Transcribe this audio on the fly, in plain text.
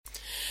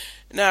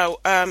Now,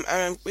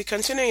 we're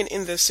continuing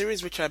in the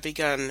series which I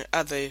began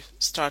at the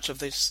start of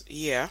this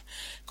year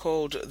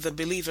called The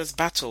Believer's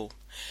Battle.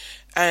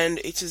 And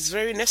it is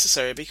very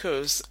necessary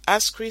because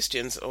as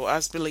Christians or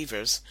as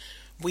believers,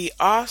 we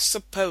are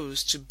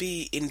supposed to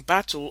be in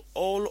battle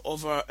all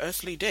of our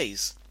earthly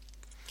days.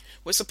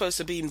 We're supposed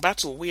to be in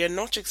battle. We are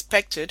not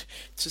expected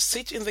to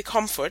sit in the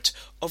comfort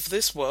of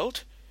this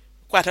world,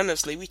 quite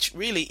honestly, which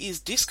really is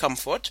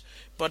discomfort,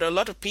 but a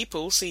lot of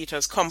people see it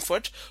as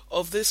comfort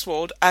of this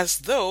world as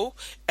though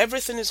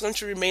everything is going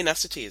to remain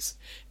as it is.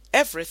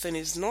 Everything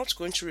is not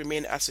going to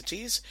remain as it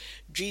is.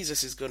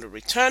 Jesus is going to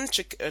return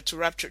to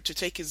rapture, to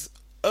take his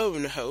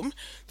own home.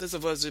 Those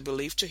of us who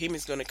believe to him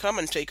is going to come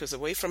and take us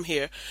away from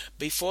here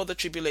before the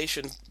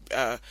tribulation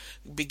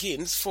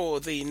begins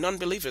for the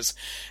non-believers.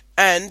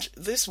 And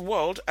this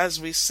world, as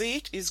we see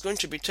it, is going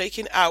to be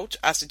taken out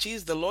as it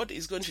is. The Lord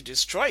is going to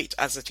destroy it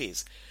as it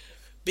is.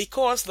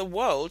 Because the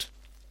world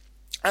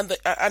and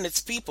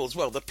its peoples,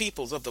 well, the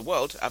peoples of the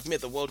world have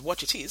made the world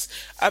what it is,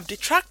 have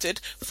detracted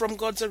from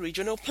God's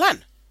original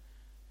plan.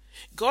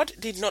 God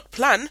did not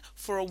plan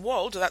for a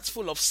world that's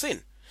full of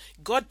sin.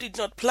 God did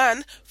not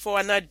plan for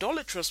an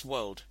idolatrous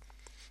world.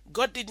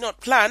 God did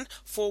not plan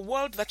for a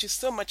world that is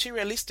so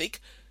materialistic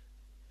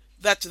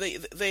that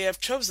they have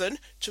chosen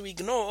to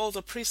ignore all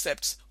the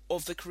precepts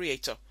of the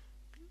Creator,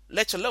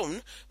 let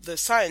alone the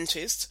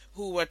scientists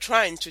who are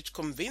trying to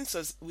convince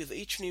us with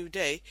each new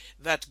day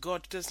that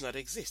God does not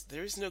exist.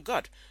 There is no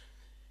God.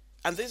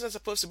 And these are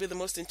supposed to be the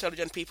most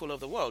intelligent people of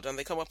the world, and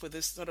they come up with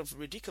this sort of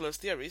ridiculous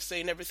theory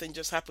saying everything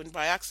just happened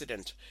by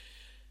accident.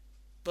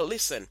 But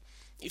listen,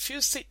 if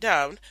you sit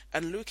down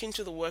and look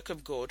into the work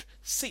of God,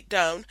 sit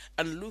down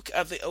and look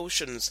at the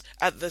oceans,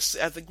 at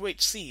the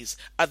great seas,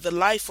 at the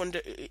life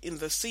in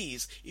the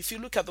seas, if you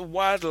look at the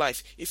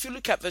wildlife, if you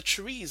look at the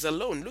trees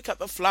alone, look at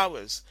the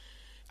flowers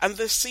and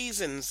the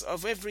seasons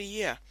of every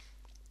year,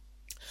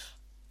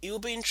 it'll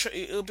be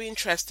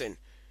interesting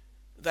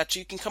that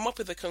you can come up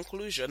with the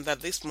conclusion that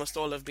this must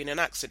all have been an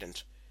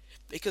accident.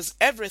 Because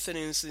everything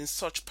is in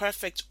such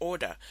perfect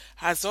order,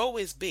 has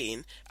always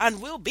been,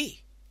 and will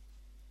be.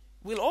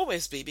 Will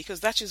always be, because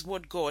that is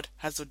what God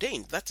has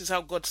ordained. That is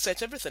how God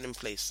set everything in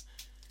place.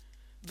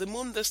 The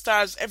moon, the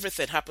stars,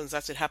 everything happens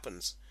as it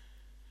happens.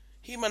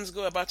 Humans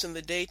go about in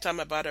the daytime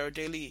about our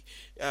daily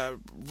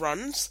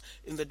runs.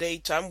 In the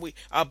daytime,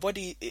 our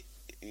body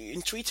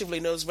intuitively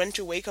knows when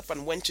to wake up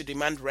and when to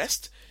demand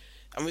rest,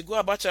 and we go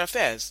about our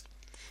affairs.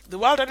 The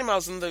wild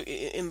animals in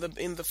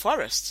the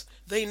forests,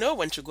 they know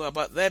when to go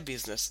about their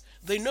business.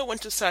 They know when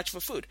to search for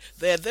food.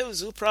 There are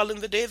those who prowl in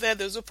the day, there are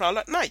those who prowl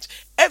at night.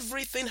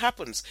 Everything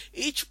happens.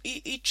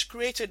 Each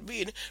created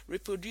being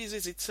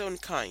reproduces its own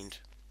kind.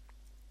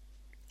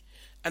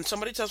 And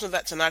somebody tells me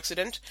that's an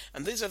accident,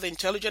 and these are the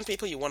intelligent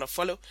people you want to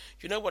follow.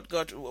 You know what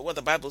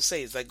the Bible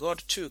says, that God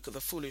took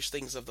the foolish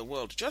things of the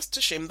world just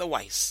to shame the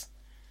wise.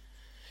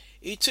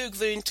 He took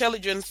the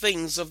intelligent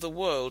things of the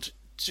world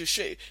to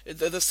shame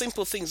the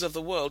simple things of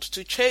the world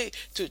to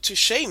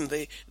shame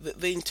the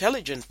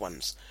intelligent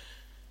ones.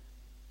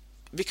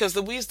 Because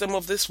the wisdom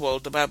of this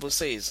world, the Bible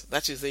says,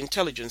 that is the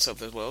intelligence of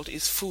the world,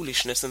 is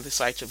foolishness in the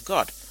sight of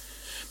God.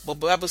 But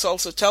the Bible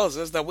also tells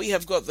us that we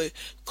have got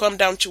come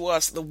down to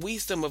us the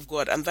wisdom of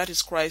God, and that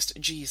is Christ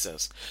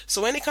Jesus.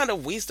 So any kind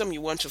of wisdom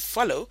you want to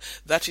follow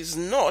that is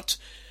not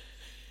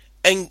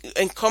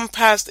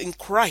encompassed in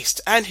Christ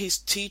and his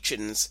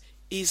teachings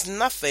is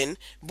nothing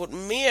but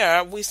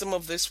mere wisdom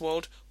of this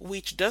world,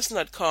 which does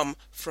not come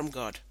from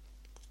God.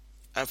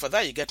 And for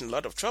that you get in a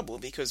lot of trouble,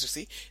 because you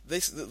see,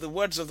 the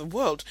words of the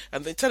world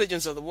and the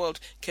intelligence of the world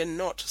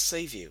cannot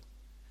save you,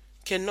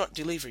 cannot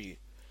deliver you.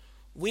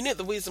 We need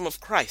the wisdom of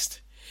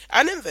Christ.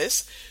 And in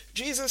this,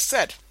 Jesus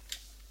said,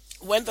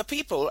 when the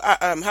people,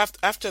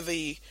 after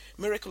the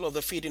miracle of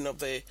the feeding of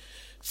the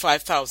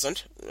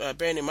 5,000,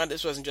 bearing in mind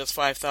this wasn't just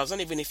 5,000,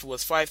 even if it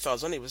was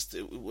 5,000, it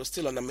was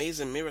still an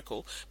amazing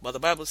miracle, but the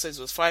Bible says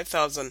it was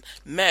 5,000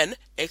 men,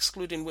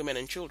 excluding women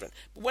and children.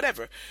 But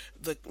whatever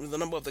the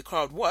number of the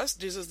crowd was,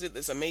 Jesus did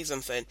this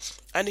amazing thing,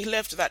 and he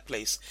left that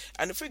place.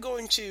 And if we go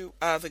into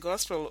the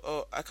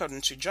Gospel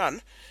according to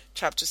John,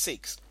 chapter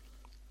 6,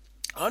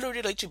 I would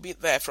really like to be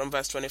there from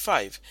verse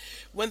 25.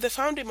 When they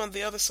found him on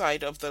the other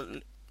side of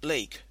the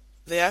lake,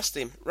 they asked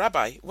him,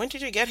 "Rabbi, when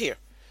did you get here?"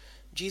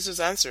 Jesus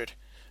answered,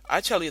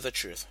 "I tell you the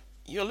truth.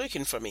 You're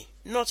looking for me,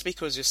 not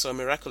because you saw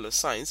miraculous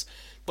signs,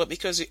 but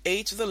because you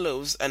ate the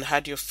loaves and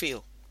had your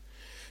fill.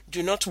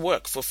 Do not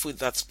work for food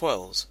that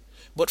spoils,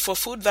 but for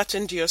food that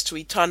endures to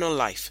eternal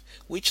life,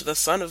 which the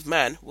Son of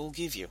Man will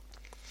give you.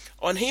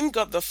 On him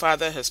God the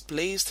Father has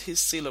placed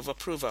his seal of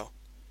approval."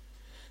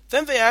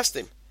 Then they asked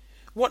him,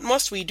 "What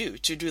must we do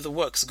to do the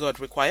works God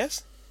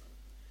requires?"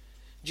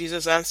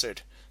 Jesus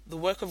answered, "The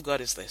work of God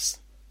is this,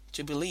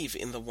 to believe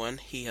in the one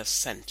he has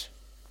sent."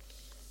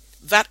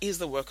 That is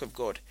the work of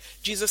God.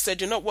 Jesus said,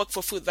 do not work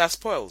for food that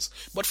spoils,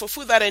 but for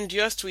food that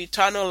endures to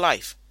eternal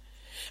life.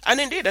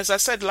 And indeed, as I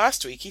said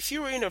last week, if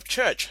you're in a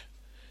church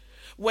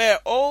where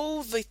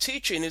all the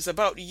teaching is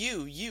about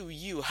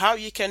you, how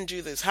you can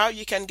do this, how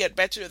you can get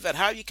better at that,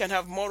 how you can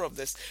have more of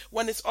this,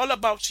 when it's all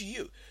about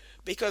you,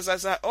 Because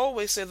as I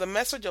always say, the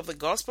message of the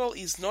gospel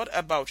is not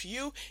about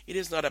you. It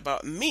is not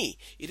about me.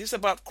 It is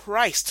about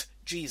Christ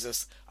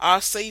Jesus,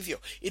 our Savior.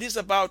 It is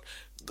about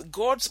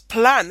God's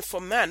plan for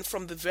man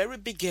from the very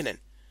beginning.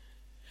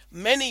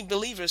 Many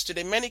believers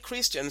today, many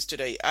Christians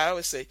today, I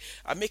always say,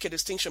 I make a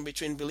distinction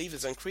between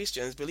believers and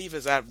Christians.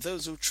 Believers are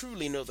those who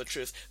truly know the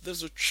truth,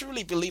 those who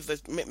truly believe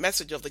the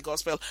message of the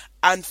gospel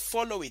and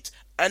follow it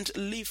and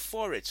live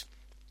for it.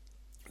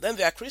 Then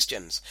there are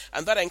Christians,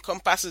 and that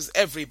encompasses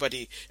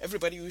everybody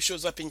who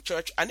shows up in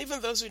church, and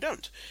even those who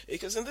don't.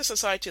 Because in this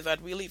society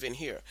that we live in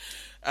here,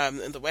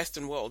 in the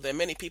Western world, there are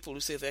many people who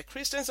say they're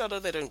Christians, although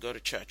they don't go to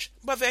church.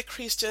 But they're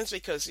Christians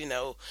because,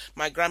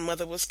 my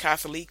grandmother was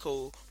Catholic,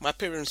 or my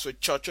parents were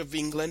Church of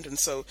England, and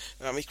so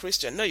I'm a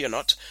Christian. No, you're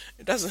not.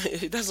 It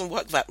doesn't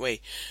work that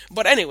way.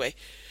 But anyway,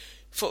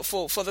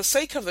 For the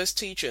sake of this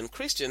teaching,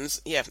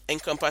 Christians,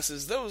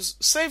 encompasses those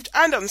saved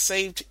and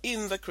unsaved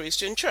in the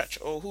Christian church,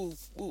 or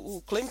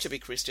who claim to be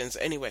Christians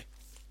anyway.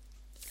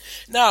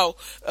 Now,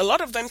 a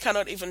lot of them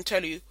cannot even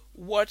tell you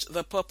what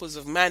the purpose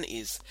of man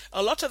is.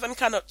 A lot of them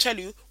cannot tell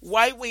you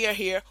why we are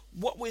here,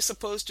 what we're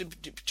supposed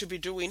to be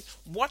doing,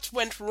 what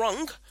went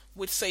wrong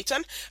with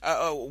Satan,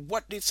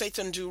 what did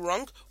Satan do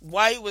wrong,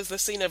 why was the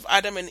sin of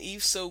Adam and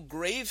Eve so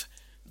grave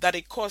that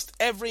it cost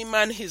every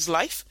man his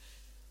life,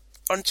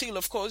 until,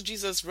 of course,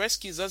 Jesus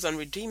rescues us and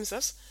redeems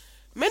us.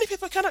 Many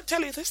people cannot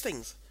tell you these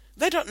things.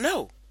 They don't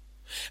know.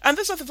 And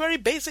these are the very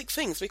basic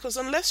things, because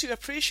unless you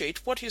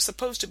appreciate what you're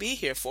supposed to be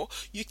here for,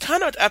 you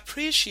cannot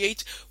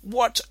appreciate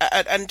what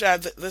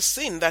the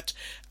sin that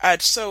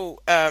had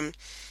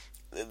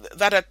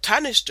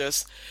tarnished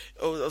us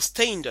or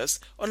stained us,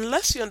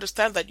 unless you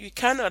understand that you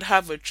cannot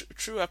have a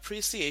true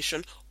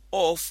appreciation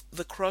of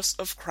the cross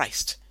of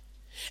Christ.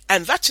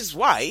 And that is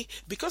why,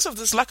 because of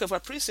this lack of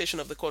appreciation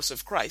of the cross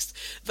of Christ,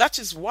 that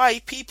is why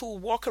people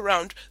walk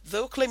around,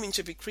 though claiming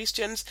to be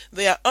Christians,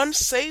 they are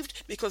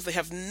unsaved because they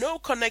have no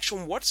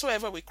connection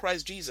whatsoever with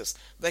Christ Jesus.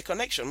 Their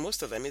connection,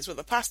 most of them, is with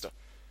the pastor.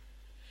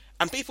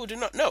 And people do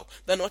not know.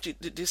 They're not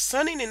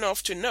discerning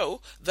enough to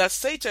know that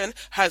Satan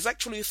has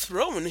actually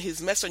thrown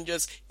his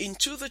messengers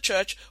into the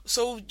church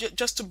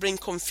just to bring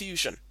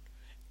confusion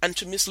and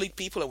to mislead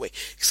people away.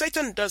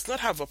 Satan does not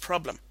have a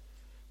problem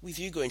with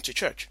you going to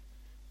church.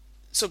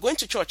 So going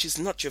to church is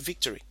not your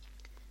victory.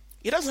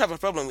 He doesn't have a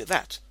problem with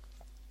that.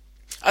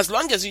 As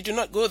long as you do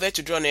not go there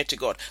to draw near to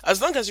God,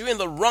 as long as you're in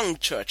the wrong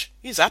church,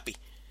 he's happy.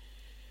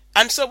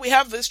 And so we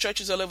have these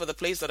churches all over the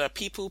place that are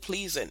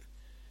people-pleasing.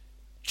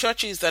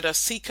 Churches that are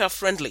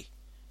seeker-friendly.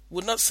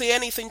 Will not say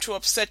anything to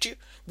upset you.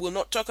 Will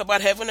not talk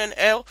about heaven and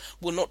hell.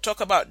 Will not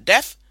talk about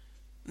death.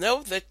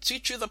 No, they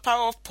teach you the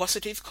power of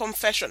positive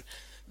confession.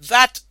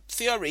 That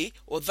theory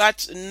or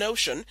that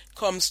notion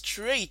comes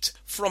straight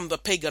from the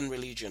pagan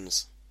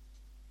religions.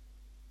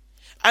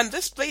 And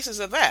these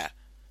places are there.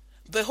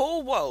 The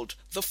whole world,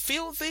 the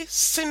filthy,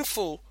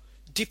 sinful,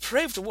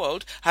 depraved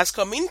world, has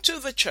come into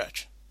the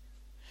church.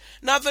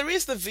 Now there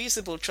is the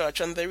visible church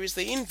and there is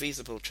the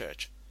invisible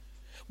church.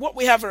 What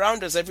we have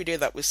around us every day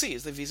that we see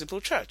is the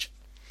visible church.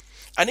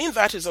 And in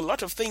that is a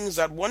lot of things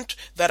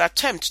that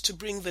attempt to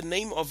bring the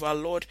name of our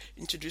Lord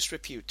into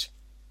disrepute.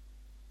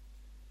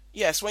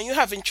 Yes, when you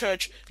have in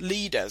church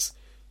leaders,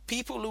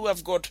 people who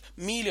have got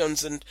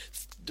millions and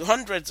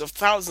hundreds of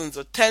thousands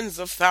or tens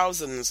of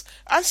thousands,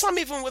 and some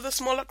even with a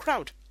smaller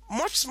crowd,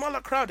 much smaller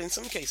crowd in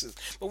some cases.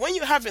 But when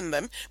you're having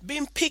them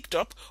being picked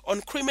up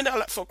on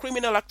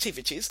criminal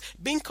activities,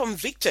 being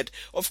convicted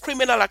of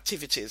criminal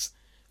activities,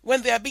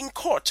 when they are being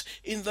caught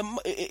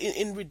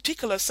in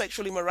ridiculous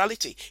sexual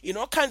immorality, in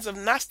all kinds of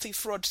nasty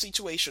fraud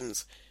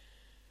situations,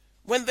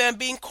 when they are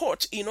being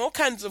caught in all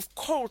kinds of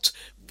cult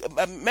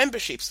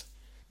memberships,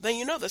 then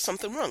you know there's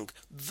something wrong.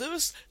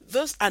 Those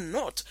are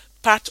not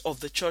part of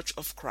the Church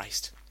of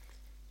Christ.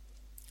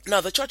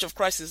 Now, the Church of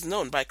Christ is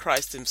known by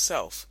Christ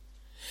himself.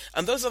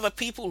 And those are the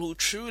people who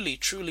truly,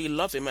 truly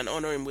love him and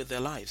honor him with their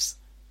lives.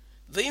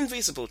 The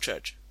invisible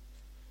church.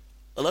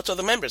 A lot of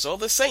the members, all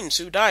the saints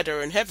who died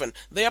are in heaven,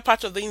 they are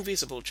part of the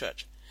invisible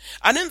church.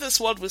 And in this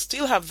world we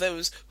still have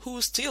those who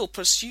still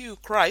pursue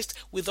Christ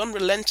with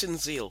unrelenting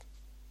zeal.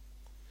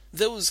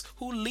 Those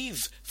who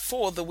live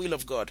for the will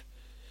of God.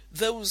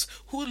 Those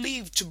who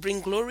live to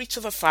bring glory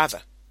to the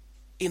Father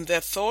in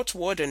their thought,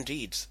 word, and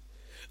deeds.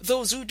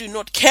 Those who do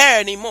not care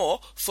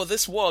anymore for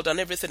this world and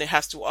everything it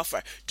has to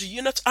offer. Do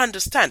you not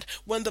understand?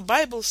 When the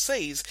Bible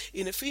says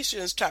in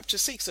Ephesians chapter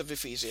 6 of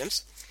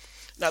Ephesians,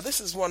 now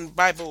this is one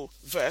Bible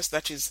verse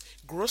that is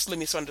grossly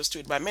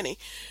misunderstood by many,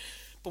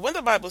 but when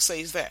the Bible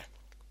says there,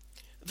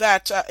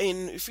 that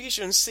in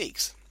Ephesians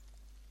 6,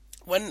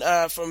 when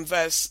from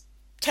verse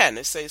 10,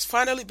 it says,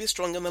 "Finally be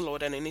strong in the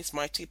Lord and in his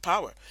mighty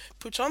power.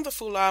 Put on the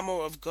full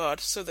armor of God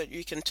so that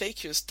you can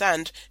take your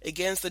stand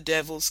against the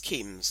devil's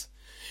schemes.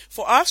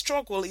 For our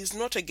struggle is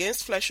not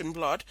against flesh and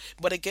blood,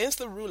 but against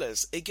the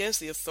rulers, against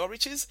the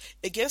authorities,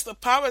 against the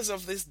powers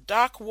of this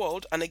dark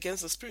world, and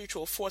against the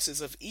spiritual forces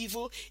of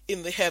evil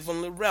in the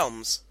heavenly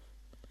realms."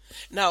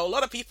 Now, a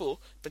lot of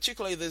people,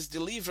 particularly these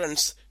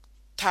deliverance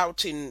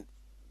touting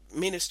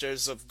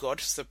ministers of God,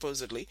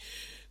 supposedly,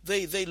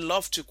 they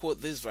love to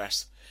quote this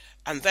verse.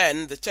 And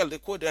then they tell the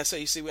quote and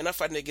say, you see, we're not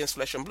fighting against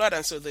flesh and blood.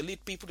 And so they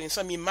lead people in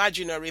some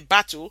imaginary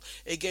battle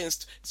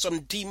against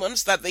some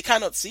demons that they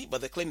cannot see,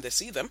 but they claim they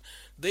see them.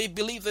 They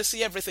believe they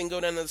see everything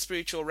going on in the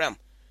spiritual realm.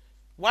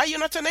 Why are you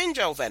not an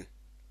angel then?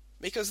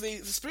 Because the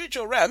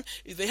spiritual realm,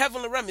 the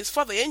heavenly realm, is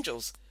for the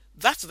angels.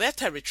 That's their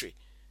territory.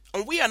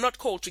 And we are not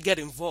called to get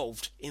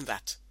involved in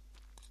that.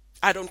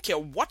 I don't care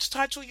what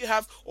title you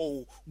have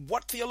or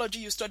what theology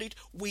you studied.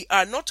 We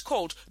are not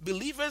called,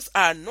 believers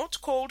are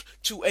not called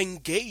to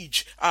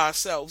engage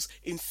ourselves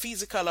in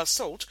physical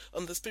assault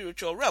on the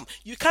spiritual realm.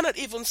 You cannot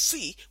even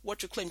see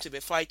what you claim to be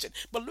fighting.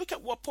 But look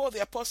at what Paul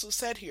the Apostle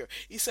said here.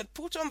 He said,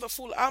 put on the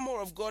full armor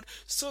of God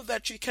so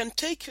that you can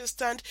take your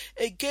stand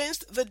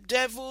against the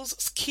devil's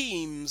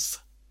schemes.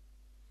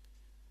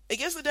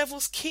 Against the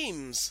devil's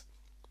schemes.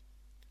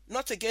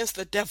 Not against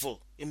the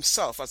devil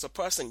himself as a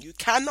person. You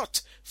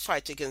cannot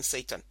fight against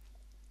Satan.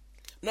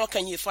 Nor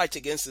can you fight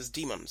against his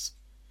demons.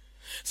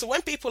 So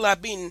when people are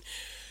being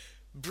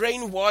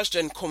brainwashed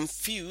and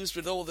confused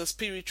with all the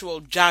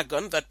spiritual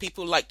jargon that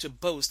people like to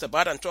boast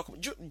about and talk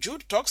about,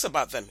 Jude talks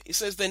about them. He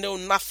says they know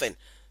nothing.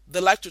 They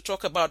like to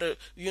talk about,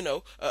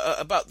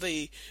 about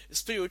the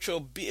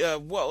spiritual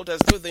world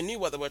as though they knew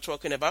what they were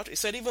talking about. He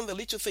said even the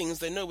little things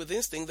they know with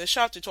instinct, they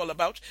shout it all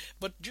about.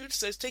 But Jude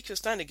says, take your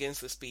stand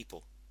against these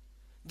people.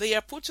 They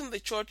are put in the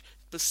church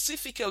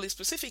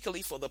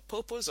specifically for the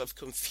purpose of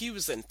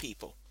confusing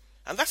people.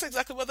 And that's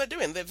exactly what they're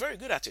doing. They're very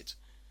good at it.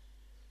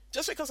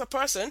 Just because a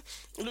person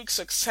looks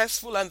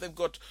successful and they've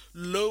got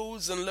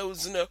loads and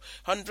loads,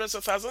 hundreds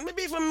of thousands,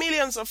 maybe even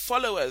millions of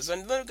followers,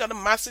 and they've got a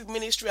massive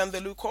ministry and they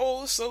look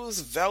all so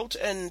svelte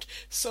and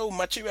so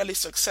materially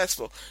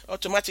successful,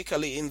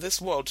 automatically in this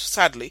world,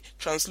 sadly,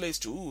 translates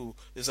to, ooh,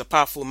 is a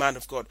powerful man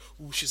of God.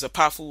 Ooh, she's a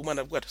powerful woman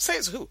of God.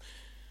 Says who?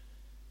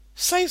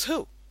 Says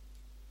who?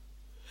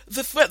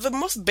 The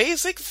most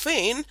basic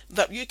thing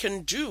that you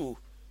can do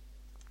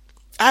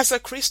as a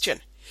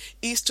Christian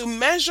is to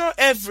measure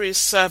every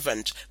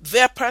servant,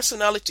 their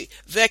personality,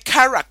 their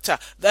character,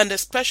 and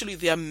especially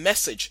their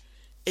message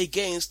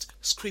against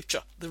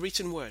Scripture, the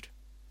written word.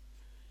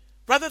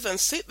 Rather than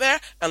sit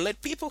there and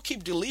let people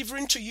keep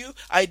delivering to you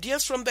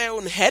ideas from their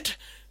own head,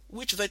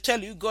 which they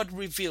tell you God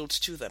revealed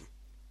to them.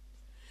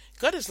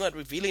 God is not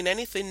revealing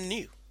anything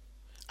new.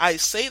 I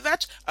say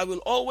that, I will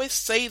always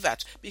say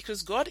that,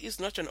 because God is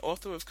not an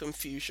author of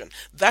confusion.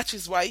 That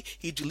is why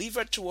He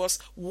delivered to us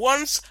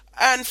once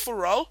and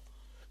for all,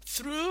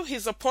 through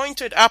His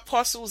appointed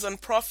apostles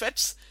and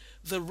prophets,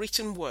 the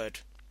written word.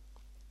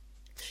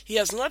 He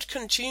has not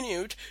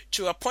continued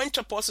to appoint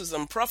apostles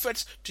and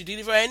prophets to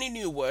deliver any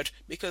new word,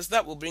 because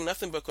that will bring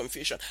nothing but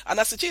confusion. And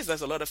as it is,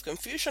 there's a lot of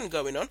confusion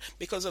going on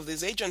because of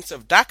these agents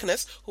of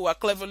darkness who are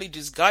cleverly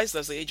disguised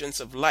as the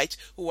agents of light,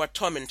 who are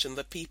tormenting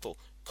the people,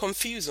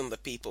 confusing the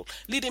people,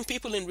 leading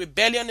people in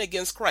rebellion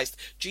against Christ.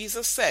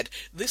 Jesus said,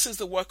 this is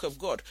the work of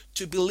God,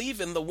 to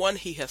believe in the one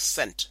He has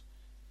sent.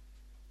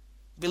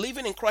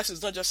 Believing in Christ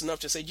is not just enough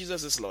to say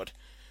Jesus is Lord.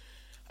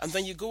 And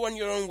then you go on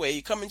your own way,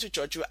 you come into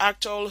church, you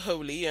act all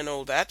holy and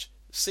all that,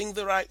 sing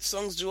the right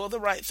songs, do all the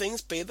right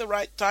things, pay the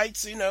right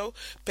tithes,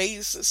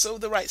 sow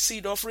the right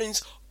seed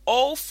offerings,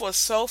 all for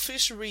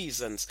selfish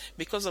reasons,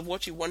 because of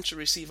what you want to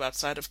receive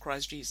outside of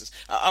Christ Jesus,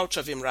 out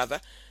of Him rather.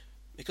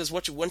 Because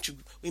what you want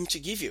Him to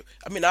give you.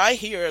 I mean, I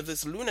hear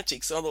these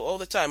lunatics all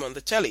the time on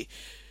the telly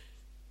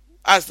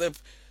as they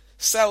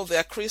sell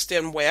their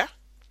Christian wear,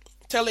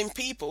 telling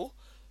people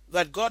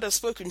that God has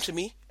spoken to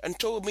me and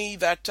told me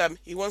that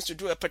He wants to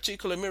do a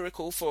particular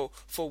miracle for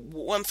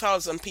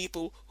 1,000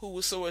 people who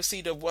will sow a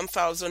seed of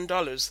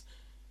 $1,000.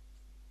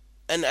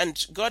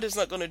 And God is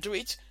not going to do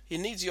it. He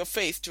needs your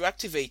faith to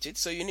activate it.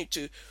 So you need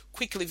to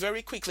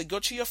very quickly go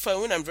to your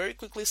phone and very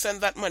quickly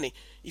send that money.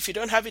 If you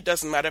don't have it,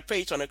 doesn't matter.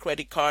 Pay it on a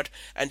credit card.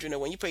 And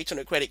when you pay it on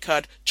a credit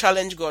card,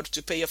 challenge God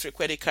to pay off your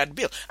credit card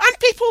bill. And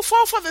people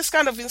fall for this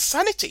kind of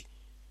insanity.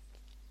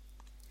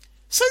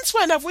 Since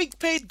when have we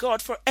paid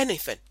God for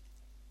anything?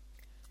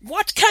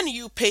 What can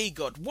you pay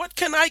God? What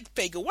can I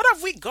pay God? What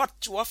have we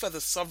got to offer the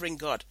sovereign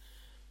God?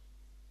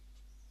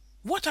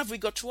 What have we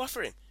got to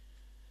offer Him?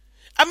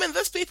 I mean,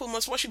 these people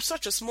must worship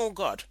such a small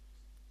God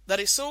that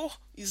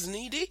is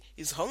needy,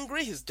 is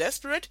hungry, is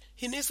desperate.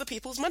 He needs the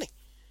people's money.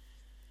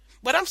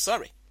 But I'm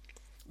sorry.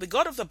 The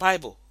God of the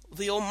Bible,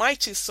 the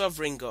almighty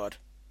sovereign God,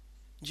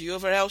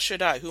 Jehovah El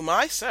Shaddai, whom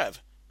I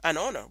serve and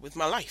honor with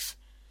my life,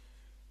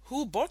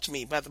 who bought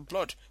me with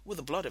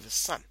the blood of His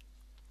Son.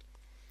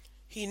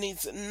 He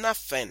needs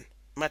nothing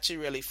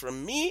materially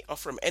from me or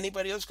from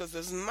anybody else, because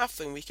there's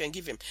nothing we can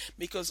give Him,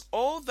 because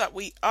all that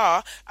we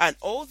are and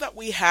all that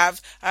we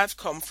have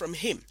come from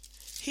Him.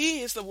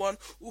 He is the one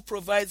who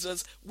provides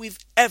us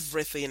with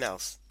everything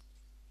else.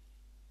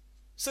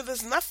 So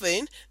there's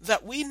nothing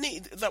that we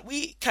need, that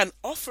we can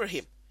offer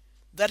Him,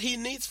 that He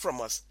needs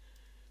from us.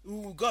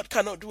 Ooh, God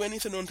cannot do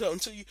anything until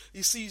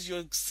He sees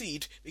your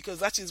seed, because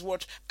that is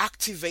what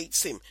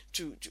activates Him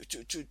to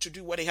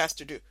do what He has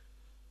to do.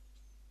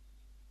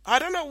 I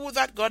don't know who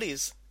that God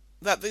is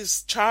that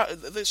these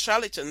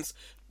charlatans,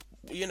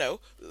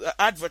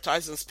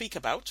 advertise and speak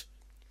about.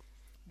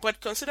 But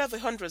consider the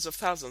hundreds of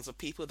thousands of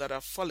people that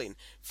are falling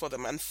for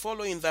them and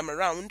following them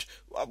around,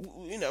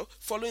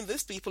 following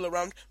these people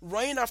around,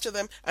 running after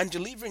them and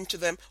delivering to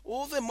them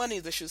all the money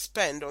they should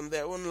spend on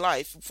their own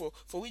life for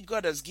which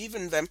God has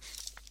given them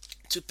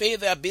to pay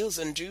their bills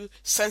and do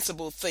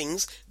sensible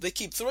things. They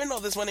keep throwing all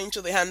this money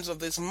into the hands of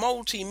these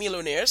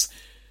multi-millionaires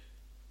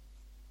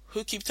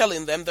who keep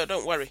telling them that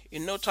don't worry,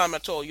 in no time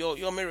at all,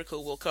 your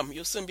miracle will come.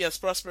 You'll soon be as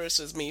prosperous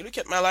as me. Look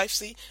at my life,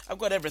 see, I've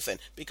got everything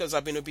because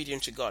I've been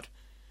obedient to God.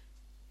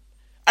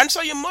 And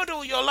so you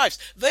model your lives.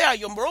 They are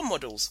your role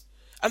models.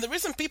 And the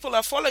reason people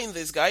are following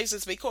these guys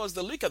is because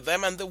they look at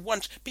them and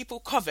people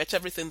covet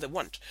everything they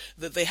want,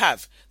 that they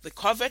have. They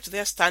covet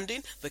their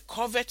standing, they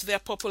covet their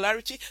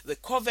popularity, they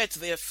covet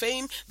their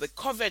fame, they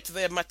covet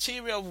their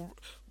material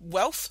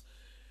wealth.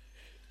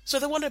 So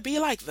they want to be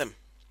like them.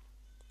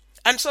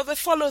 And so they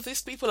follow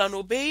these people and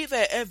obey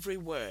their every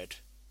word.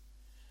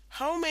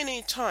 How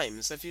many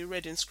times have you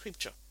read in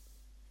Scripture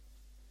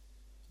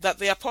that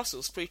the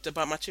apostles preached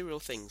about material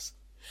things?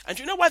 And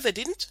you know why they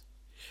didn't?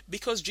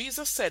 Because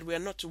Jesus said we are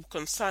not to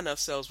concern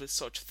ourselves with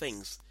such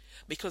things.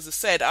 Because he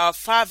said our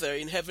Father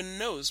in heaven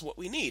knows what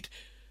we need.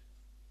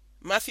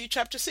 Matthew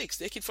chapter 6,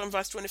 take it from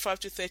verse 25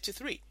 to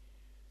 33.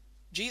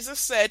 Jesus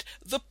said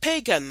the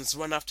pagans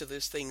run after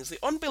these things. The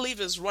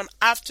unbelievers run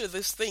after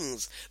these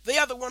things. They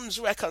are the ones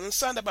who are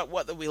concerned about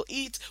what they will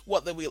eat,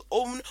 what they will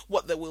own,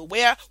 what they will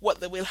wear,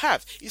 what they will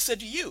have. He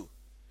said you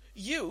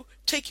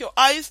take your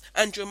eyes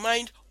and your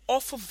mind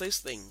off of these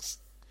things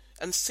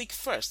and seek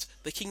first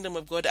the kingdom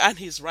of God and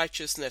his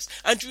righteousness.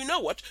 And you know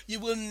what?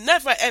 You will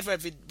never ever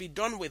be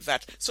done with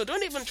that. So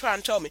don't even try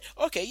and tell me,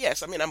 okay,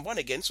 yes, I'm born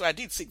again, so I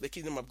did seek the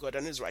kingdom of God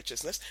and his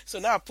righteousness. So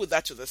now I put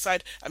that to the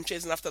side. I'm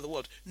chasing after the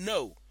world.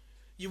 No.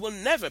 You will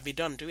never be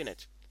done doing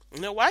it. You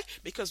know why?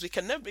 Because we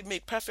can never be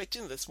made perfect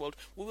in this world.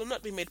 We will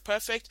not be made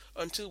perfect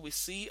until we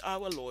see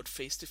our Lord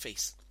face to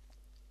face.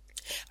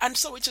 And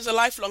so it is a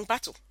lifelong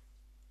battle.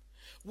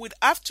 We'd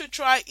have to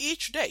try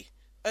each day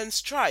and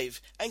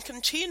strive and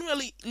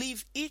continually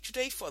live each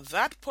day for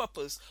that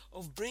purpose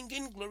of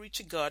bringing glory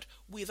to God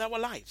with our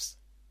lives.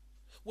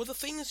 With the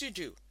things you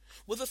do,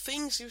 with the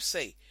things you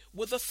say,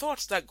 with the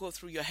thoughts that go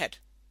through your head.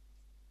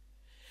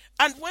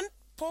 And when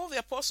Paul the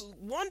Apostle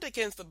warned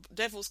against the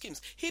devil's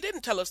schemes, he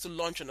didn't tell us to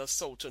launch an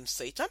assault on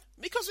Satan,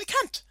 because we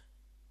can't.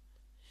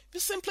 We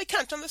simply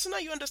can't. And the sooner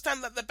you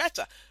understand that, the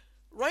better.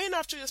 Running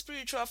after your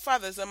spiritual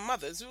fathers and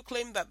mothers who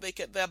claim that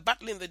they're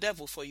battling the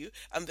devil for you,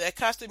 and they're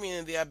casting him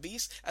in the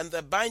abyss, and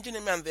they're binding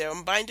him and they're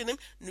unbinding him.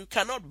 You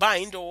cannot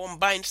bind or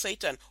unbind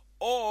Satan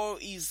or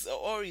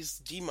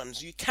his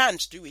demons. You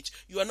can't do it.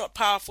 You are not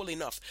powerful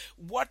enough.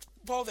 What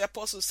Paul the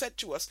Apostle said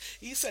to us,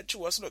 he said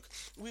to us, look,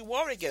 we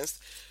war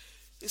against...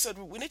 He said,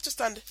 we need to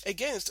stand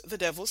against the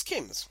devil's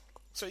schemes.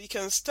 So you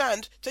can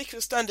take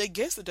your stand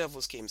against the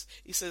devil's schemes.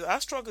 He says,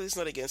 our struggle is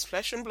not against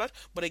flesh and blood,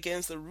 but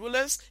against the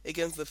rulers,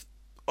 against the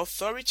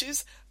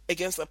authorities,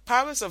 against the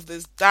powers of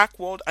this dark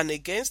world, and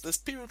against the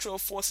spiritual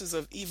forces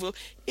of evil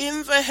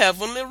in the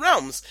heavenly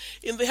realms.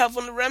 In the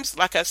heavenly realms,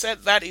 like I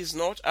said, that is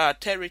not our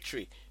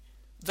territory.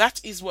 That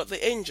is what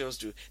the angels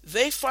do.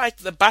 They fight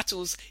the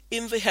battles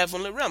in the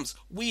heavenly realms.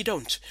 We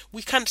don't.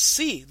 We can't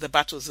see the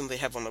battles in the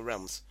heavenly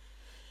realms.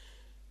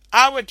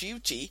 Our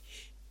duty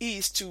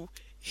is to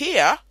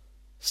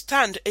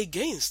stand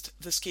against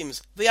the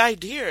schemes, the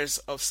ideas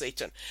of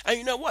Satan. And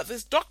you know what?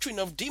 This doctrine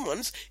of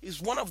demons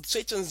is one of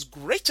Satan's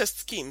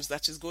greatest schemes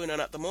that is going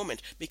on at the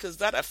moment, because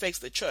that affects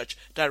the church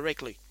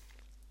directly.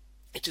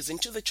 It is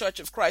into the church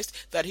of Christ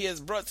that he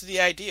has brought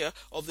the idea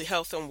of the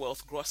health and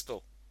wealth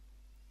gospel,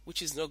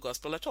 which is no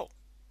gospel at all.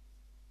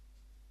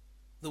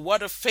 The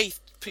word of faith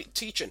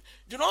teaching.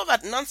 Do you know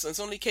that nonsense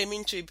only came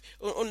into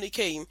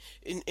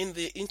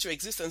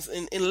existence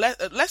in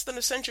less than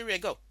a century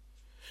ago?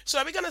 So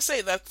are we going to say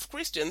that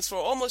Christians for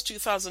almost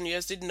 2,000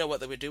 years didn't know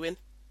what they were doing?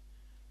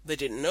 They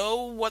didn't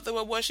know what they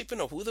were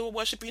worshipping or who they were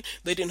worshipping.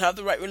 They didn't have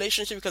the right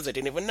relationship because they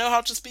didn't even know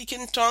how to speak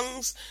in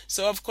tongues.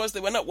 So of course they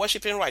were not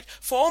worshipping right.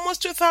 For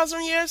almost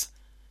 2,000 years?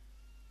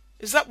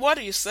 Is that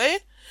what you saying?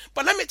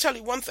 But let me tell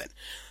you one thing.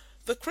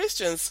 The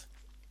Christians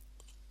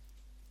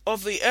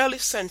of the early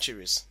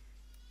centuries,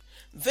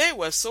 they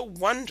were so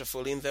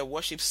wonderful in their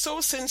worship,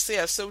 so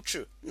sincere, so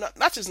true.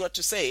 That is not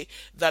to say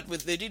that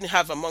they didn't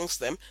have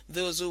amongst them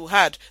those who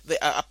had the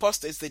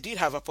apostates. They did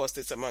have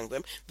apostates among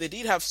them. They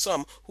did have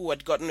some who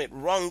had gotten it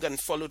wrong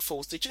and followed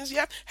false teachings.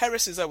 Yeah,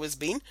 heresy has always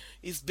been.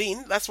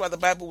 That's why the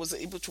Bible was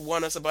able to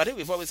warn us about it.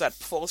 We've always had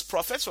false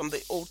prophets from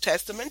the Old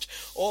Testament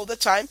all the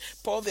time.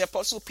 Paul the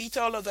Apostle,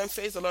 Peter, all of them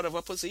faced a lot of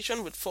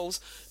opposition with false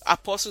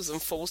apostles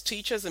and false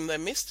teachers in their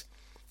midst.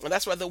 And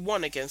that's why they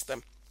won against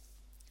them.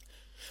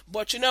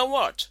 But you know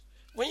what?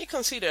 When you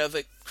consider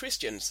the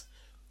Christians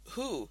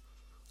who,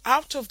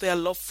 out of their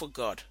love for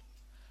God,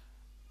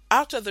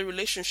 out of the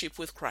relationship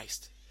with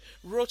Christ,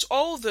 wrote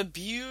all the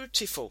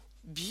beautiful,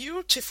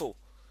 beautiful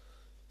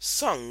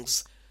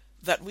songs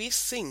that we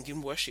sing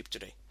in worship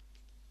today.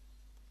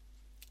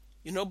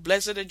 You know,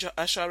 blessed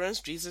assurance,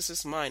 Jesus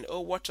is mine.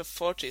 Oh, what a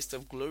foretaste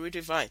of glory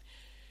divine.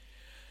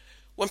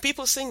 When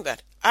people sing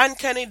that, and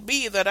can it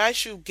be that I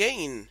should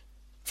gain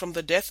from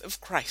the death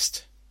of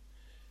Christ.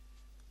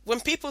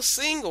 When people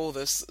sing all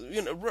this,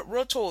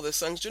 wrote all these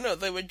songs,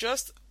 they were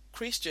just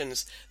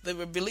Christians. They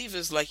were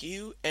believers like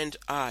you and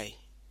I.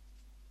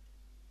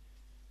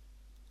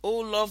 O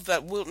love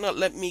that wilt not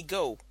let me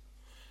go,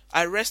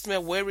 I rest my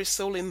weary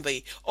soul in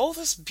thee. All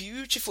this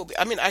beautiful,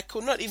 I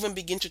could not even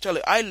begin to tell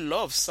you. I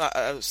love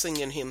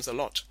singing hymns a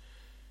lot,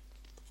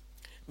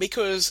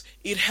 because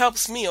it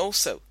helps me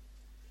also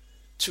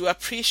to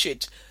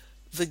appreciate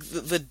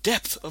the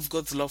depth of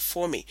God's love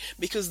for me,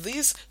 because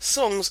these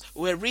songs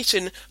were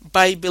written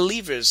by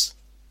believers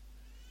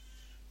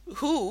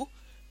who,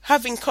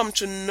 having come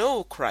to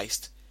know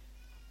Christ,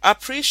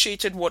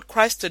 appreciated what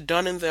Christ had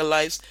done in their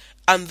lives,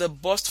 and they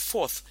burst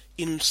forth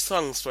in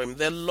songs for him,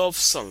 their love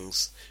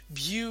songs.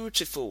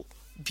 Beautiful,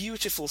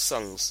 beautiful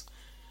songs.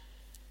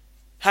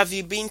 Have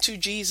you been to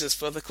Jesus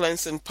for the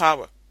cleansing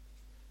power?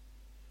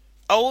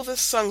 All the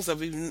songs that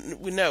we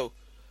know.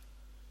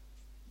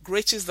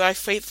 Great is thy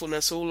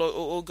faithfulness,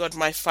 O God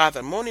my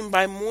Father. Morning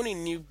by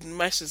morning new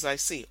mercies I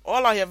see.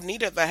 All I have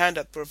needed thy hand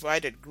hath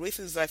provided. Great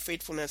is thy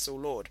faithfulness, O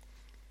Lord.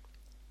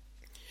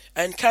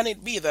 And can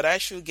it be that I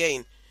should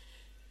gain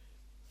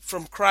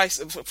from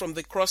Christ, from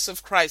the cross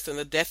of Christ and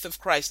the death of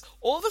Christ?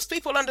 All these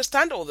people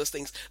understand all these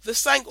things. They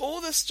sang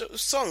all these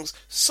songs,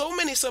 so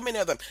many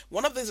of them.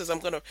 One of these is I'm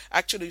going to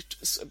actually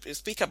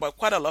speak about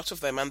quite a lot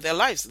of them and their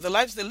lives, the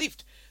lives they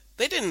lived.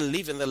 They didn't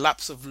live in the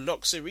laps of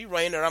luxury,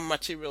 running around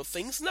material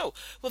things. No.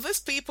 For these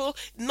people,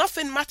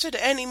 nothing mattered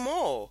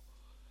anymore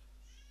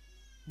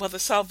but the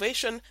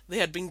salvation they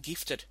had been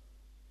gifted.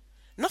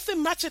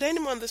 Nothing mattered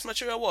anymore in this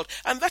material world.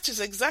 And that is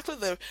exactly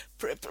the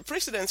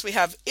precedence we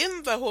have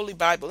in the Holy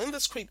Bible, in the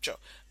scripture,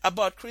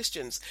 about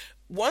Christians.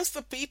 Once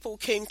the people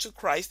came to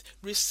Christ,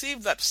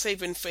 received that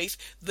saving faith,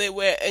 they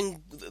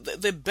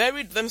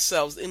buried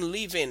themselves in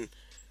living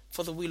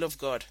for the will of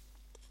God.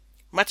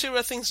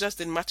 Material things just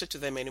didn't matter to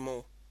them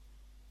anymore.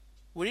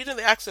 We read in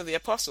the Acts of the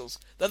Apostles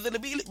that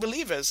the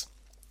believers,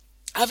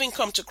 having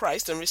come to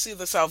Christ and received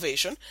the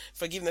salvation,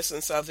 forgiveness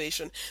and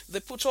salvation, they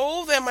put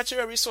all their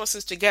material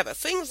resources together,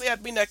 things they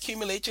had been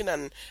accumulating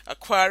and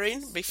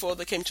acquiring before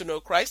they came to know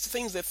Christ,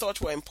 things they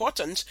thought were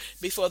important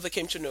before they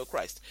came to know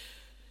Christ.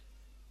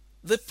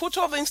 They put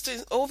all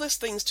these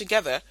things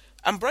together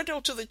and brought it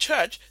all to the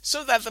church,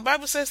 so that the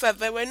Bible says that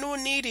there were no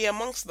needy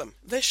amongst them.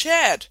 They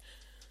shared.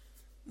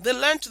 They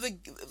learned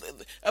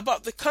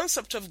about the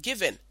concept of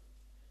giving.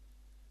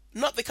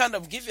 Not the kind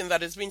of giving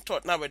that is being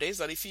taught nowadays,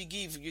 that if you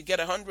give, you get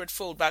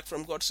 100-fold back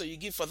from God, so you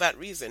give for that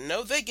reason.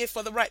 No, they gave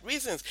for the right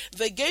reasons.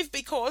 They gave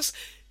because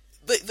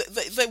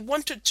they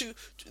wanted to,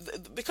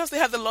 because they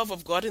had the love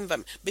of God in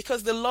them,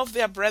 because they loved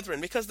their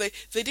brethren, because they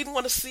didn't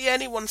want to see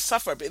anyone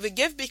suffer. They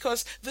gave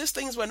because these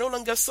things were no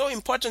longer so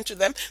important to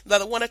them that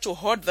they wanted to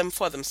hoard them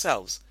for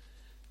themselves.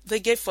 They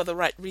gave for the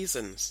right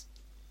reasons.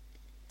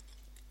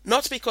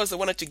 Not because they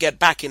wanted to get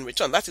back in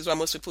return. That is why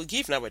most people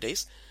give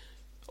nowadays.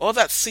 All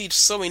that seed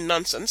sowing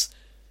nonsense,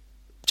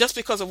 just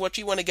because of what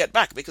you want to get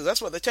back, because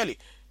that's what they tell you.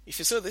 If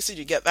you sow this seed,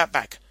 you get that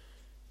back.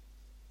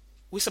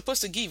 We're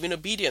supposed to give in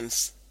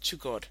obedience to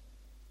God.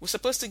 We're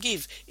supposed to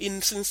give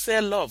in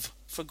sincere love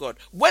for God.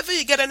 Whether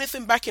you get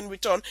anything back in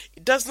return,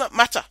 it does not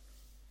matter.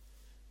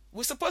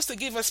 We're supposed to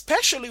give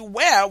especially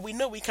where we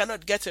know we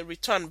cannot get a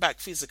return back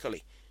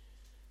physically.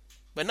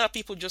 But now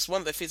people just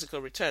want their physical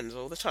returns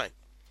all the time.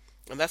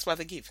 And that's why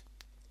they give.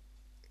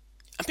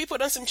 And people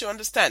don't seem to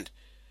understand.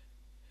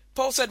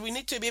 Paul said we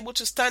need to be able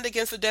to stand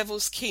against the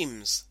devil's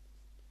schemes.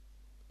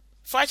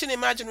 Fighting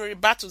imaginary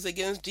battles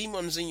against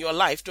demons in your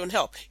life don't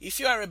help. If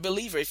you are a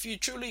believer, if you're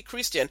truly a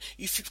Christian,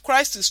 if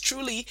Christ is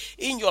truly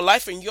in your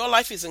life and your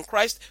life is in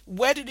Christ,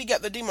 where did you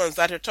get the demons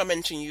that are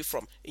tormenting you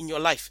from in your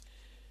life?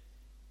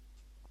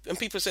 And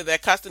people say they're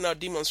casting out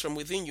demons from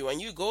within you,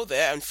 and you go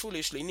there and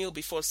foolishly kneel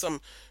before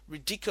some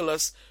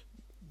ridiculous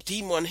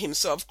demon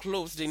himself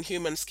clothed in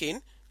human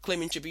skin,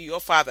 claiming to be your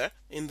father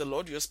in the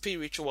Lord, your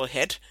spiritual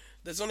head.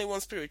 There's only one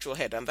spiritual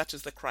head, and that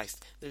is the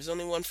Christ. There's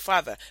only one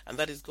Father, and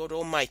that is God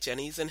Almighty, and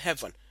He's in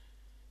heaven.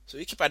 So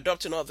you keep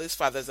adopting all these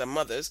fathers and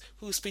mothers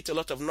who spit a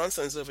lot of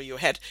nonsense over your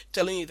head,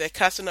 telling you they're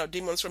casting out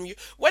demons from you.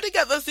 Where do you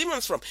get those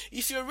demons from?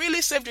 If you're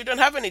really saved, you don't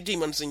have any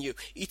demons in you.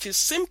 It is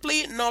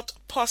simply not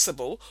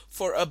possible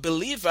for a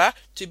believer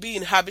to be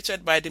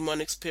inhabited by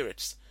demonic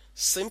spirits.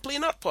 Simply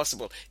not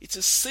possible. It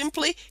is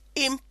simply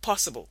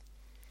impossible.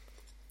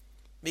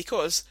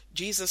 Because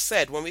Jesus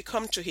said when we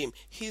come to Him,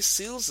 He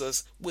seals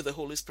us with the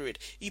Holy Spirit.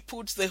 He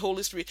puts the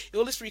Holy Spirit. The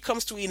Holy Spirit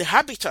comes to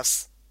inhabit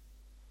us.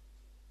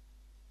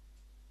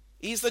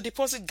 He is the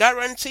deposit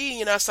guarantee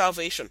in our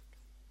salvation.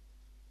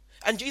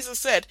 And Jesus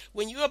said,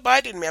 when you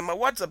abide in me and my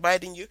words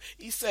abide in you,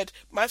 He said,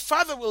 my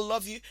Father will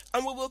love you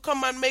and we will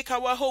come and make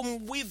our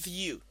home with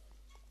you.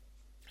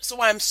 So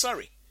I am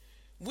sorry.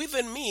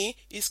 Within me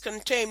is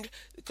contained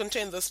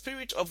the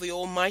Spirit of the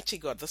Almighty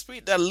God, the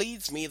Spirit that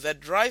leads me, that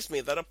drives me,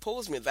 that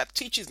opposes me, that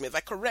teaches me,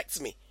 that corrects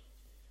me.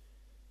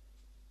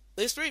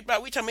 The Spirit by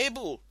which I'm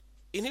able,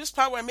 in whose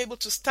power I'm able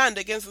to stand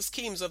against the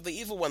schemes of the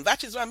evil one.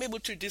 That is why I'm able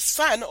to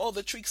discern all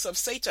the tricks of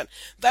Satan.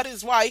 That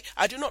is why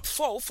I do not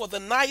fall for the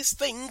nice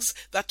things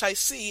that I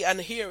see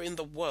and hear in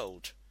the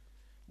world.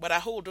 but I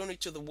hold only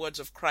to the words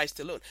of Christ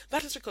alone.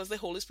 That is because the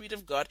Holy Spirit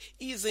of God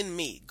is in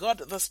me. God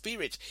the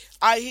Spirit.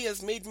 He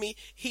has made me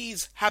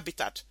his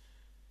habitat.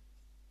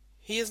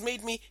 He has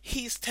made me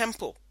his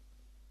temple.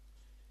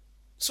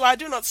 So I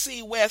do not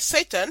see where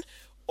Satan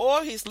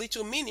or his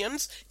little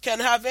minions can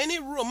have any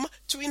room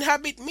to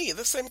inhabit me,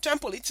 the same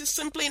temple. It is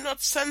simply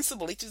not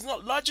sensible. It is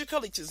not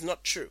logical. It is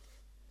not true.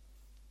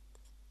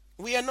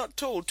 We are not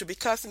told to be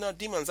casting out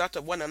demons out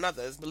of one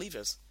another as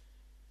believers.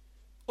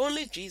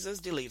 Only Jesus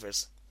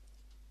delivers.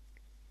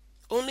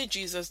 Only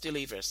Jesus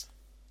delivers.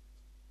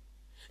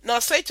 Now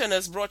Satan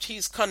has brought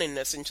his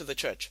cunningness into the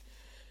church.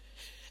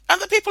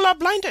 And the people are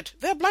blinded.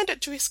 They are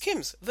blinded to his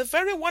schemes. The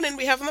very warning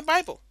we have in the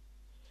Bible.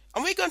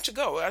 And we're going to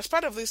go, as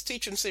part of this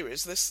teaching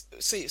series, this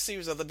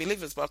series of the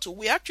Believer's Battle,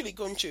 we're actually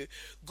going to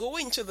go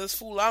into this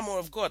full armor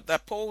of God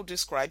that Paul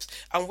describes,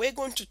 and we're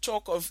going to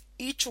talk of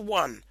each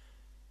one,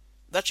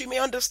 that you may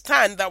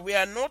understand that we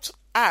are not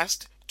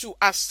asked to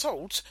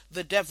assault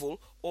the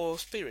devil or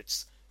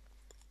spirits.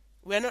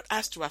 We are not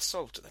asked to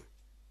assault them.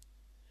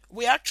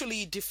 We're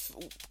actually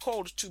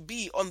called to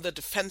be on the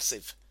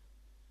defensive.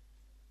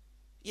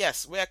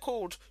 Yes, we are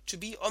called to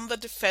be on the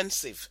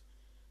defensive.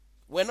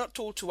 We're not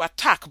told to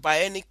attack by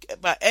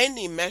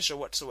any measure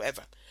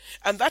whatsoever.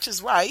 And that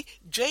is why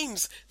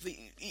James,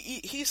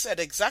 he said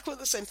exactly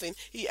the same thing.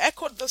 He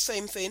echoed the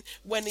same thing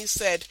when he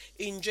said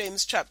in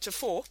James chapter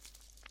 4,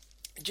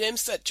 James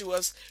said to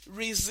us,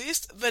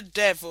 resist the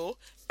devil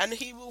and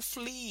he will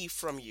flee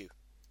from you.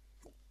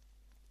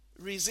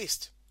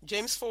 Resist.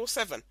 James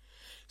 4:7.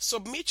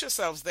 Submit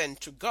yourselves then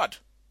to God.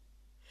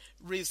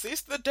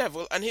 Resist the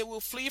devil and he will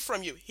flee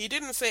from you. He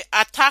didn't say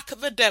attack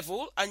the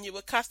devil and you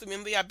will cast him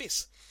in the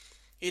abyss.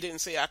 He didn't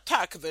say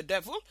attack the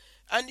devil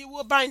and you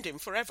will bind him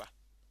forever.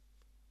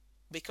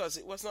 Because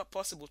it was not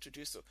possible to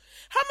do so.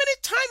 How many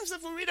times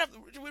have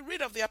we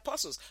read of the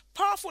apostles,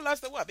 powerful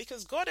as they were,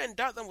 because God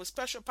endowed them with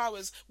special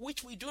powers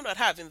which we do not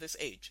have in this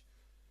age.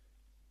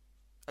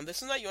 And the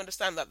sooner you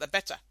understand that, the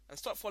better. And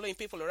stop following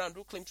people around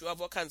who claim to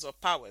have all kinds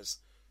of powers.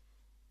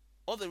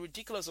 All the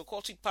ridiculous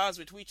occultic powers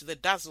with which they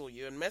dazzle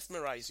you and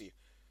mesmerize you.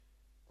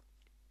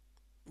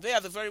 They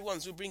are the very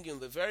ones who bring you in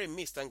the very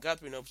midst and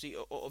gathering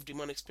of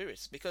demonic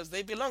spirits, because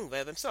they belong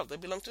there themselves. They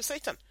belong to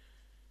Satan.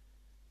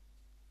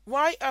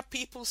 Why are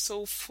people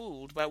so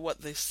fooled by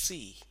what they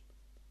see?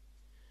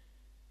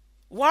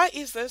 Why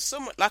is there so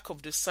much lack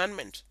of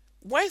discernment?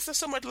 Why is there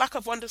so much lack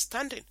of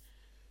understanding?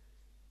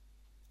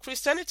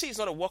 Christianity is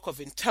not a work of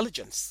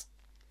intelligence.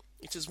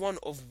 It is one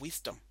of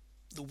wisdom.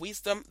 The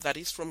wisdom that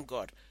is from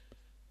God.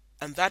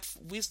 And that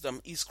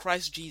wisdom is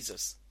Christ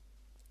Jesus.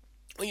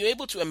 When you're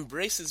able to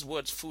embrace his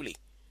words fully,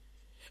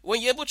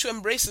 when you're able to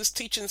embrace his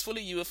teachings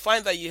fully, you will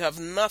find that you have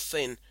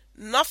nothing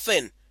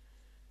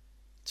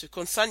to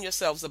concern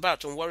yourselves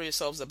about and worry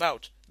yourselves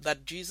about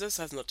that Jesus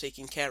has not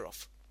taken care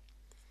of.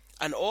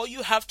 And all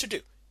you have to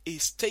do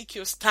is take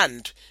your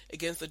stand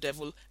against the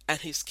devil and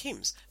his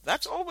schemes.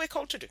 That's all we're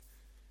called to do.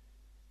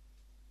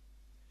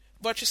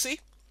 But you see,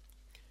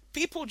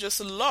 people just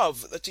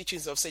love the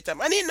teachings of Satan.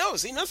 And he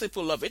knows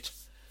people love it.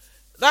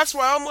 That's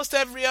why almost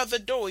every other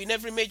door in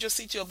every major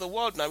city of the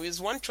world now is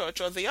one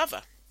church or the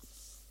other.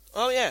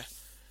 Oh yeah,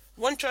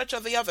 one church or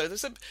the other.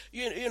 There's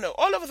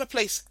all over the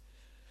place.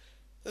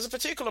 There's a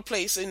particular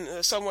place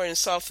in somewhere in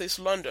southeast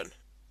London.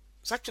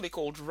 It's actually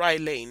called Rye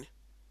Lane.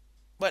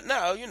 But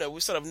now,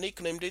 we sort of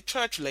nicknamed it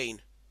Church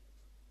Lane.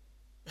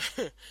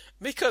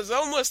 Because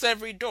almost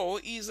every door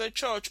is a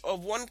church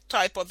of one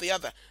type or the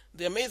other.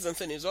 The amazing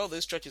thing is all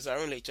these churches are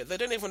unrelated. They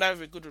don't even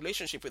have a good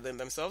relationship with them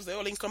themselves. They're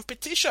all in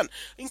competition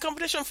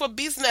for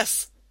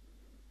business.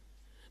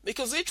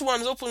 Because each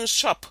one opens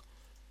shop,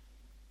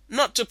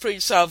 not to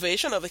preach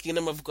salvation of the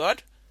kingdom of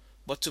God,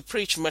 but to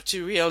preach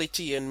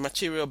materiality and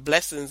material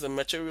blessings and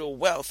material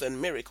wealth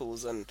and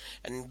miracles and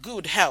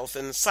good health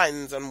and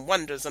signs and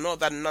wonders and all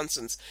that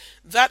nonsense.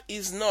 That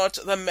is not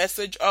the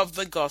message of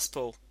the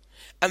gospel.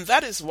 And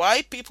that is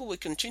why people will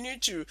continue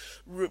to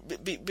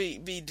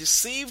be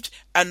deceived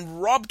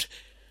and robbed.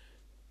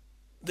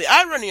 The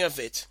irony of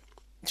it,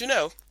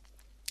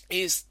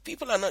 is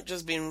people are not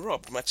just being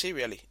robbed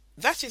materially.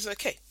 That is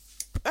okay.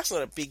 That's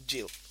not a big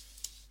deal.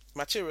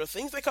 Material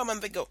things, they come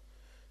and they go.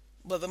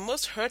 But the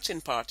most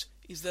hurting part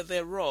is that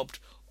they're robbed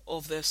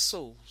of their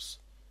souls.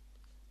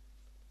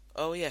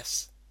 Oh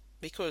yes.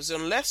 Because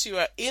unless you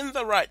are in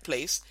the right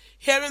place,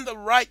 hearing the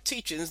right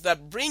teachings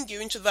that bring you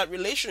into that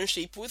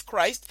relationship with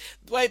Christ,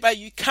 whereby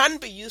you can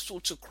be useful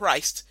to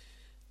Christ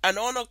and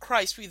honor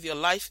Christ with your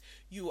life,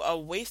 you are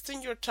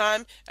wasting your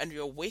time and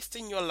you're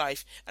wasting your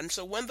life. And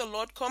so when the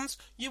Lord comes,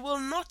 you will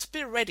not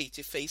be ready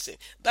to face him.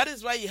 That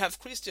is why you have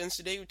Christians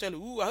today who tell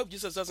you, I hope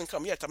Jesus doesn't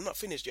come yet. I'm not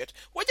finished yet.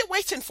 What are you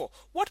waiting for?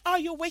 What are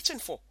you waiting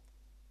for?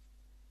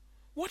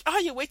 What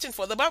are you waiting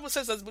for? The Bible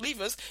says as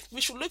believers,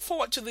 we should look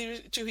forward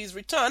to his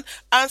return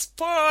and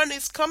spur on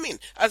his coming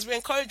as we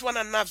encourage one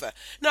another.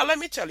 Now, let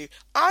me tell you,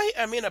 I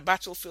am in a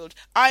battlefield.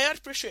 I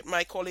appreciate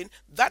my calling.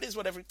 That is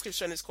what every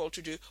Christian is called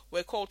to do.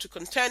 We're called to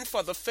contend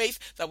for the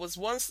faith that was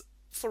once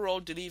for all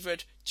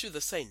delivered to the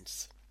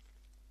saints.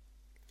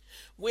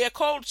 We are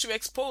called to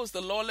expose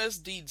the lawless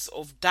deeds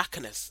of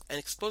darkness and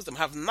expose them,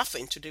 have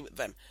nothing to do with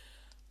them.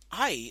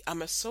 I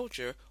am a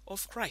soldier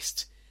of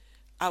Christ.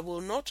 I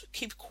will not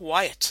keep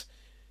quiet.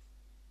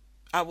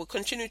 I will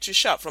continue to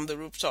shout from the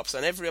rooftops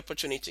on every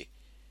opportunity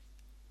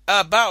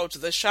about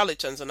the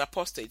charlatans and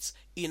apostates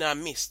in our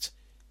midst,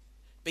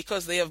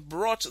 because they have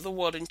brought the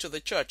world into the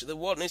church. The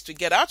world needs to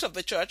get out of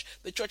the church.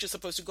 The church is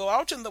supposed to go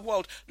out in the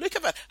world. Look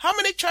at that. How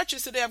many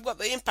churches today have got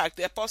the impact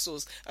the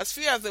apostles, as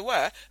few as they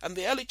were, and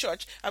the early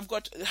church have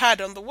had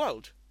on the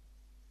world?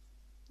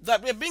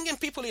 That we're bringing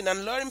people in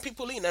and luring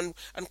people in and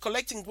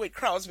collecting great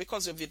crowds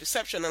because of the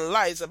deception and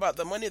lies about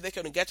the money they're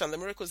going to get and the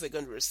miracles they're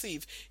going to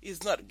receive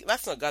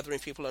that's not gathering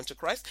people unto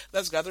Christ.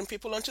 That's gathering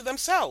people unto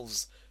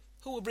themselves,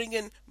 who will bring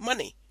in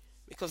money,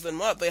 because the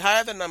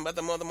higher the number,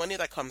 the more the money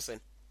that comes in.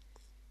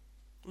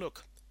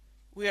 Look,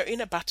 we are in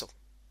a battle,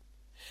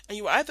 and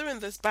you are either in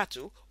this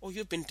battle or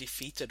you've been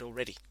defeated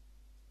already.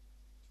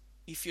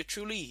 If you're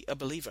truly a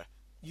believer,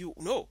 you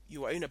know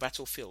you are in a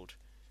battlefield.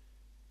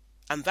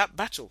 And that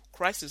battle,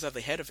 Christ is at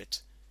the head of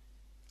it.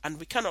 And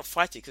we cannot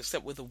fight it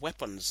except with the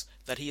weapons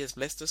that he has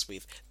blessed us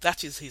with.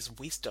 That is his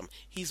wisdom,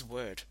 his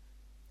word.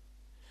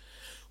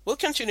 We'll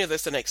continue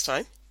this the next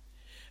time.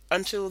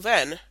 Until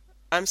then,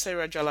 I'm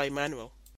Sarah Jala Emmanuel.